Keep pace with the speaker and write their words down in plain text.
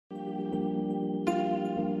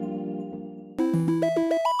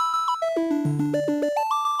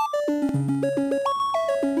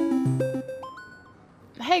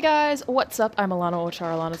guys, what's up? I'm Alanah or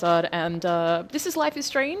Alanah, and this is Life is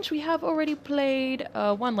Strange. We have already played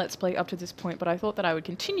one Let's Play up to this point, but I thought that I would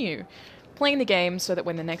continue playing the game so that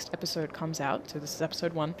when the next episode comes out, so this is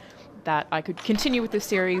episode 1, that I could continue with this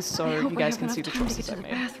series so you guys can see the choices I've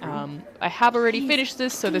made. I have already finished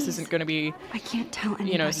this, so this isn't going to be, I can't tell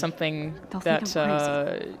anybody. you know, something that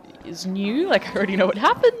is new, like I already know what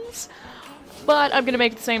happens. But I'm going to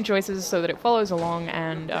make the same choices so that it follows along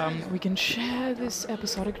and we can share this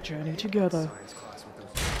episodic journey together.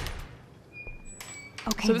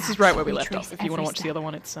 Okay, so this is right where we left off. If you want to watch the other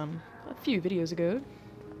one, it's a few videos ago.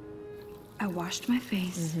 I washed my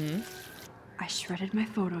face. I shredded my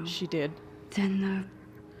photo. She did. Then the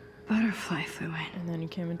butterfly flew in. And then you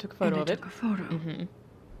came and took a photo of it. took a photo.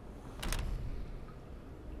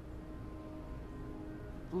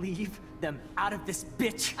 Leave them out of this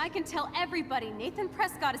bitch! I can tell everybody Nathan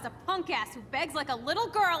Prescott is a punk ass who begs like a little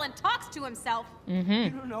girl and talks to himself. You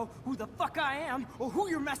don't know who the fuck I am or who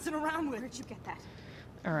you're messing around with. Where'd you get that?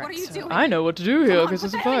 Alright, What are you so doing? I know what to do here Come on, because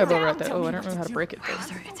put there's a the hammer fireball right down. there. Oh, I don't know how to break it though.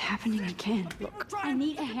 Father, it's happening again. Look. I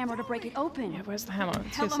need a hammer to break it open. Yeah, where's the hammer? It's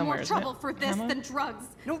here Hella somewhere, more isn't trouble it? for this Hammer? than drugs.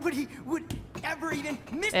 Nobody would ever even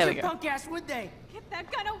miss There we your go. punk ass, would they? Get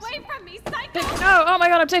that gun away from me, psycho! No! Oh my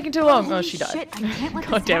god, I'm taking too long! Holy Oh, she died. shit, I can't let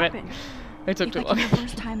God this damn it. happen. It took If too I long. can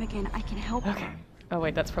first time again, I can help Okay. her. Oh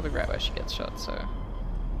wait, that's probably right where she gets shot, so...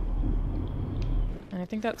 And I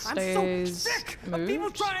think that I'm stays so sick of moved.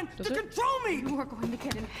 people trying Does to it? control me! You are going to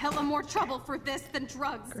get in hella more trouble for this than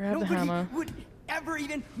drugs. Grab the Nobody hammer. would ever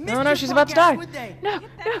even miss No, no, your she's punk about to die. ass, would they? No, Get no,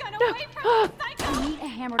 that gun no! away from Ah! me, psycho! I need a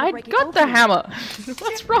hammer to I break it got open. the hammer!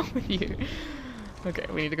 What's wrong with you? Okay,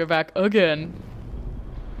 we need to go back again.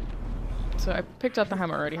 So I picked up the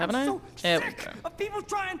hammer already, haven't I? I'm so There we sick go. of people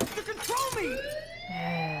trying to control me!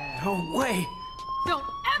 No way! Don't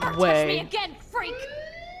ever touch Way. me again, freak!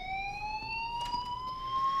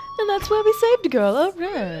 And that's where we saved a girl,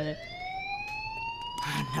 alright.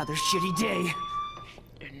 Another shitty day.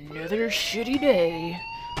 Another shitty day,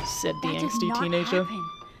 said the That did angsty not teenager. happen.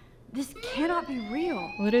 This cannot be real.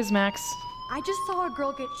 Well, it is, Max. I just saw a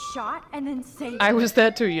girl get shot and then saved. I was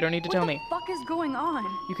there too, you don't need to What tell the me. fuck is going on?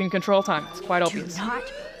 You can control time, it's quite obvious. Do not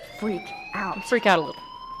freak out. Freak out a little.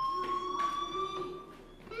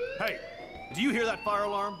 Hey, do you hear that fire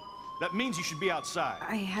alarm? That means you should be outside.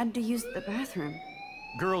 I had to use the bathroom.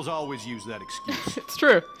 Girls always use that excuse. It's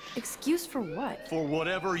true. Excuse for what? For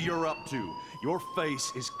whatever you're up to, your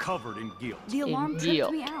face is covered in guilt. The alarm tripped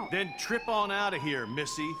guilt. me out. Then trip on out of here,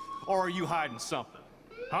 Missy. Or are you hiding something?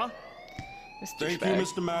 Huh? This Thank you, douchebag.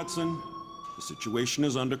 Mr. Madsen. The situation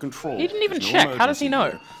is under control. He didn't even There's no check. How does he know?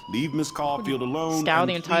 emergency here. Leave Miss Caulfield alone. Scour and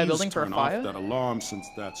the entire please building for a turn fire? off that alarm since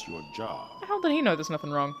that's your job. How did he know there's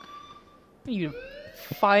nothing wrong? Are you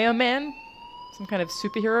fireman? Some kind of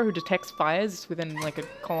superhero who detects fires within like a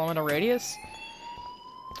kilometer radius?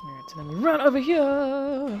 Alright, so then we run over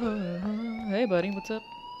here. Hey buddy, what's up?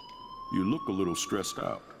 You look a little stressed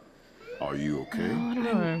out. Are you okay? Oh, I don't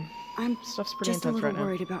know. I'm Stuff's pretty just a intense little right now.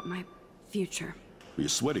 worried about my future. You're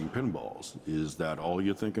sweating pinballs. Is that all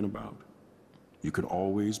you're thinking about? You can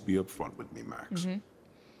always be upfront with me, Max.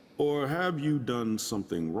 Or have you done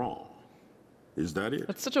something wrong? Is that it?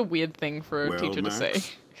 That's such a weird thing for a Well, teacher to Max, say.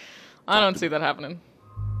 I don't see that happening.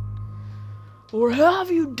 Or have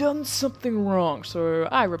you done something wrong? So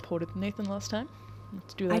I reported Nathan last time.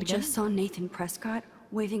 Let's do that I again. just saw Nathan Prescott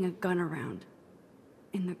waving a gun around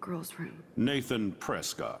in the girls' room. Nathan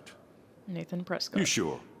Prescott. Nathan Prescott. You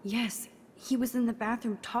sure? Yes, he was in the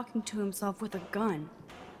bathroom talking to himself with a gun.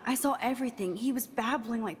 I saw everything. He was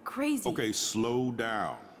babbling like crazy. Okay, slow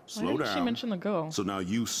down. Why Slow did down. she mention the girl? So now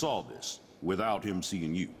you saw this without him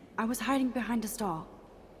seeing you. I was hiding behind a stall.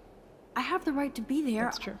 I have the right to be there.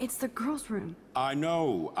 That's true. It's the girls' room. I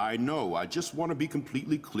know. I just want to be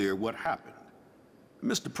completely clear what happened.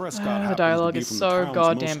 Mr. Prescott happens the dialogue to be is from so the town's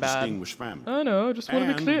goddamn most bad. distinguished family. I know, I just want to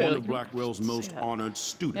be And clear. one of Blackwell's most that. honored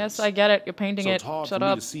students. Yes, I get it. You're painting So it. it's hard Shut for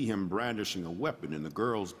me up. to see him brandishing a weapon in the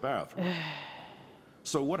girls' bathroom.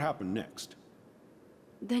 So what happened next?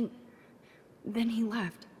 Then he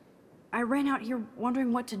left. I ran out here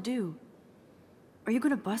wondering what to do. Are you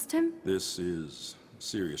gonna bust him? This is a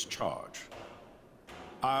serious charge.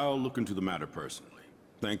 I'll look into the matter personally.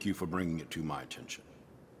 Thank you for bringing it to my attention.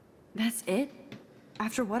 That's it?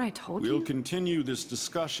 After what I told We'll you? continue this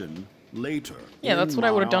discussion later. Yeah, that's what I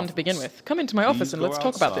would have done to begin office. with. Come into my office Please and go let's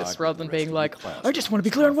talk about outside this, for rather the than rest being of like, the class. I just want to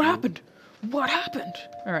be clear on what happened. What happened?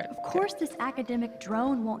 Alright. Of course this academic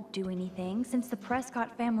drone won't do anything since the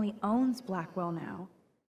Prescott family owns Blackwell now.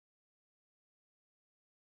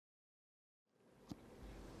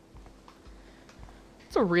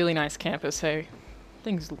 It's a really nice campus, hey.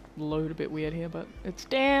 Things load a bit weird here, but it's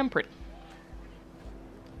damn pretty.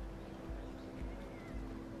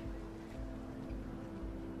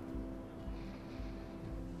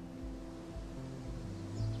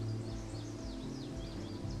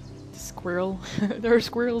 Squirrel. There are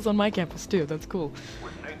squirrels on my campus too. That's cool.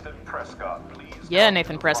 With Nathan Prescott, please. Yeah, come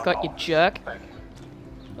Nathan to the Prescott, front you hall. jerk. Thank you.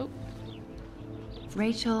 Oh,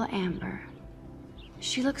 Rachel Amber.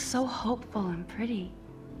 She looks so hopeful and pretty.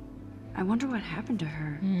 I wonder what happened to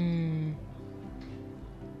her.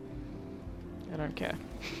 I don't care.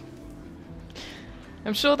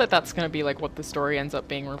 I'm sure that that's going to be like what the story ends up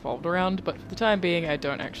being revolved around, but for the time being, I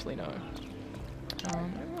don't actually know. I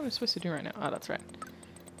don't know what I'm supposed to do right now. Oh, that's right.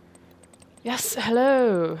 Yes,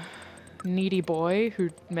 hello, needy boy who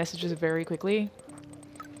messages very quickly.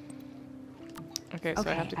 Okay, so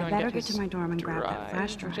I have to go and better get get his to my dorm and grab that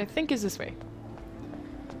flash which I drive. think is this way.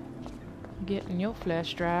 Getting your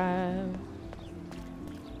flash drive.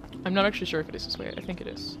 I'm not actually sure if it is this way. I think it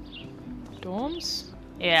is. Dorms?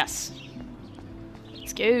 Yes.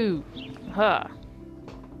 Let's go. Huh.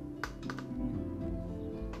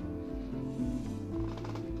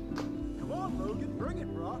 Come on, Logan, bring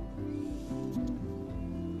it, Brock.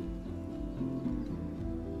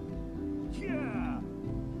 Yeah.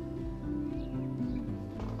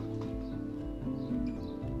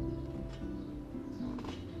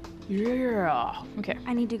 Yeah. Okay.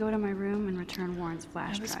 I need to go to my room and return Warren's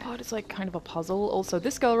flash This drive. part is like kind of a puzzle. Also,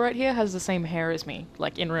 this girl right here has the same hair as me,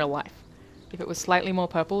 like in real life. If it was slightly more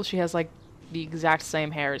purple, she has like the exact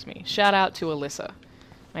same hair as me. Shout out to Alyssa.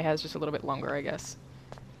 My hair's just a little bit longer, I guess.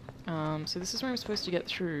 So this is where I'm supposed to get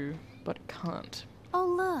through, but can't. Oh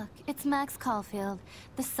look, it's Max Caulfield,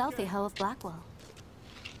 the selfie hoe of Blackwell.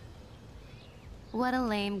 What a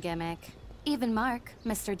lame gimmick. Even Mark,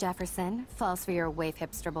 Mr. Jefferson, falls for your wave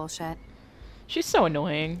hipster bullshit. She's so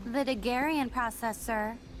annoying. The Daguerrean process,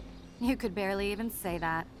 sir. You could barely even say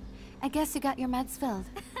that. I guess you got your meds filled.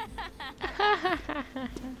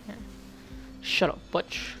 Shut up,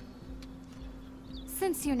 Butch.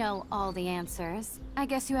 Since you know all the answers, I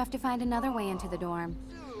guess you have to find another way into the dorm.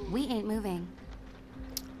 We ain't moving.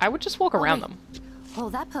 I would just walk around wait. them.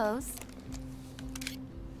 Hold that pose.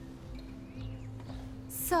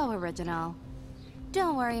 So original.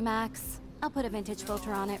 Don't worry, Max. I'll put a vintage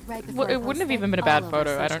filter on it right before Well, I it wouldn't post have even been a all bad over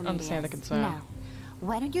photo. I social don't understand the medias. concern. Now,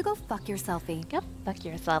 why don't you go fuck your selfie? Go fuck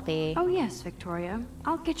your selfie. Oh yes, Victoria.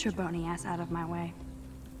 I'll get your bony ass out of my way.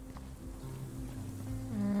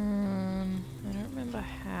 I don't remember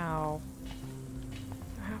how.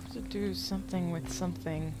 I have to do something with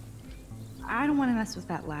something. I don't want to mess with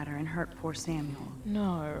that ladder and hurt poor Samuel.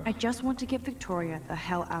 No. I just want to get Victoria the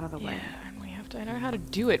hell out of the way. Yeah, and we have to. I know how to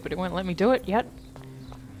do it, but it won't let me do it yet.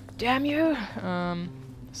 Damn you!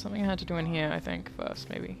 Something I had to do in here, I think, first,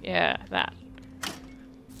 maybe. Yeah, that.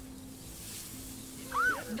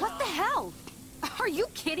 What the hell? Are you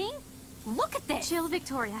kidding? Look at this. Chill,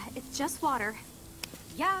 Victoria. It's just water.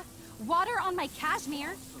 Yeah, water on my cashmere.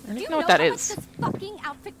 I don't Do you even know what that how is. much this fucking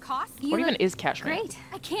outfit costs? What even is cashmere? Great.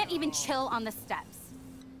 I can't even chill on the steps.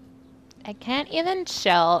 I can't even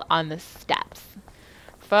chill on the steps.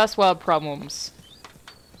 First world problems.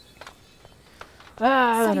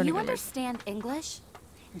 I So don't you even understand English?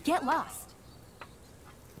 Get lost.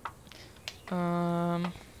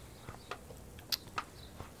 I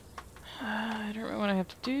don't know what I have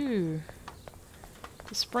to do.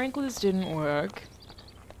 The sprinklers didn't work.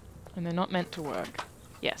 And they're not meant to work.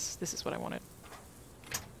 Yes, this is what I wanted.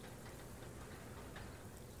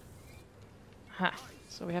 Ha.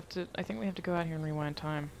 So we have to, I think we have to go out here and rewind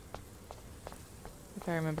time. If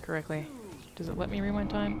I remember correctly. Does it let me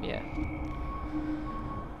rewind time? Yeah.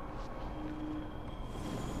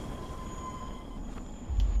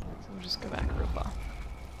 So we'll just go back real far.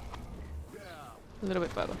 A little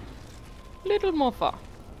bit further. A little more far.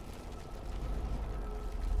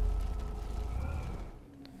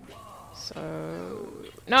 So...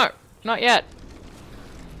 No! Not yet!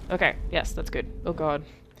 Okay, yes, that's good. Oh god.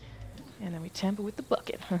 And then we tamper with the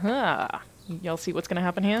bucket. Haha! Y'all see what's gonna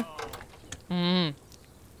happen here?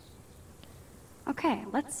 Okay,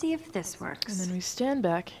 let's see if this works. And then we stand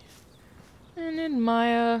back and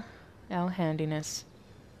admire our handiness.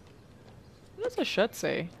 What does the shirt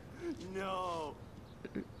say? No.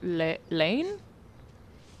 Lane?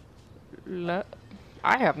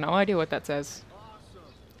 I have no idea what that says.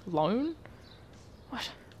 Loan? What?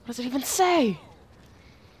 What does it even say?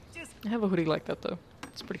 I have a hoodie like that though.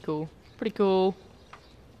 It's pretty cool. Pretty cool.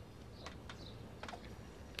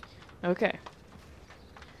 Okay.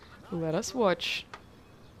 Let us watch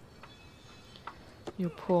your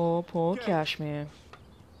poor, poor cashmere.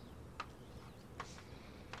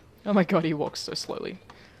 Oh my god, he walks so slowly.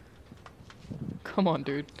 Come on,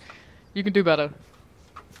 dude. You can do better.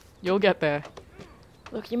 You'll get there.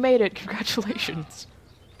 Look, you made it. Congratulations.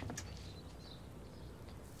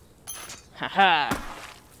 Haha.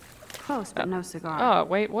 Close, but no cigar. Oh,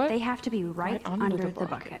 wait, what? They have to be right under the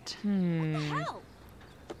bucket. Hell!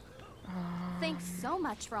 Thanks so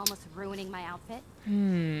much for almost ruining my outfit.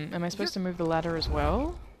 Am I supposed to move the ladder as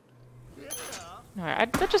well? No, I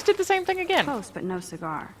just did the same thing again. Close, but no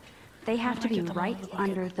cigar. They have to be right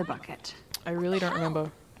under the bucket. I really don't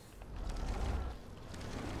remember.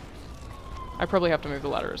 I probably have to move the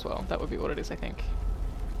ladder as well. That would be what it is, I think.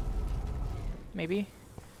 Maybe?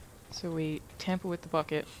 So we tamper with the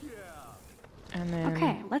bucket. And then...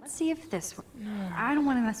 Okay, let's see if this... I don't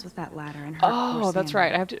want to mess with that ladder and hurt Oh, poor that's Sammy.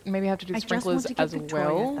 right. I have to maybe have to do I just sprinklers want to get as Victoria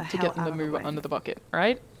well the to hell get them out to of the move way. under the bucket,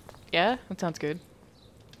 right? Yeah, that sounds good.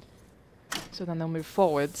 So then they'll move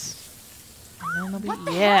forwards. And then they'll be... What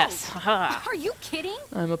the Yes! hell? Haha! Are you kidding?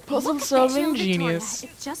 I'm a Look at puzzle-solving that, Victoria. genius.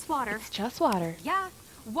 It's just water. Just water. Yeah,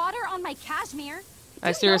 water on my cashmere. Do I you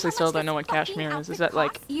know seriously how still much don't know this what cashmere fucking is. Is outfit that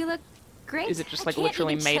like... costs? You look great. Is it just I like can't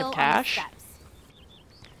literally even made chill of on the cash? steps.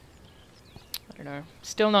 I don't know.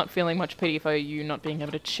 Still not feeling much pity for you not being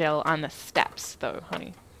able to chill on the steps, though,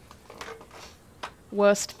 honey.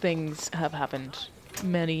 Worst things have happened.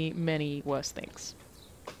 Many, many worse things.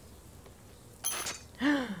 No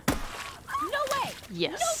way!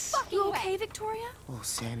 Yes. No fucking You way! okay, Victoria? Oh,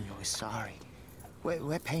 Samuel is sorry.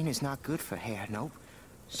 Wet paint is not good for hair, nope.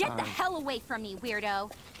 Get the hell away from me,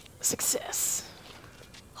 weirdo! Success.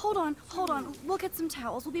 Hold on. We'll get some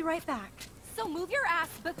towels. We'll be right back. So move your ass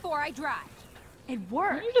before I drive. It Why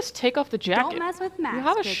worked. don't you just take off the jacket? Don't mess with Max, You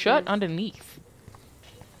have a shirt bitches. underneath.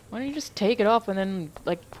 Why don't you just take it off and then,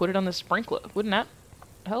 like, put it on the sprinkler? Wouldn't that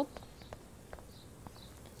help?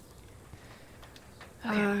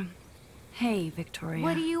 Hey, Victoria.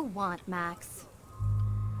 What do you want, Max?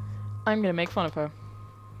 I'm gonna make fun of her.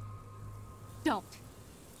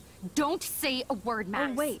 Don't say a word,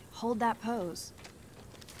 Max. Oh, wait. Hold that pose.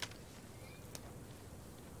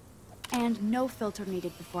 And no filter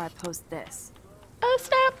needed before I post this. Oh,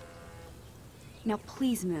 snap! Now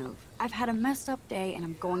please move. I've had a messed up day and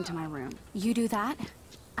I'm going to my room. You do that?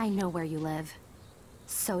 I know where you live.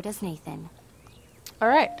 So does Nathan.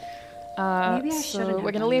 Alright. Maybe I shouldn't so have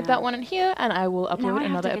we're gonna done leave that that. one in here, and I will Now upload I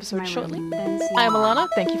have another to get to episode my room, shortly. then see I am you. Alanah.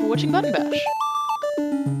 Thank you for watching Button Bash.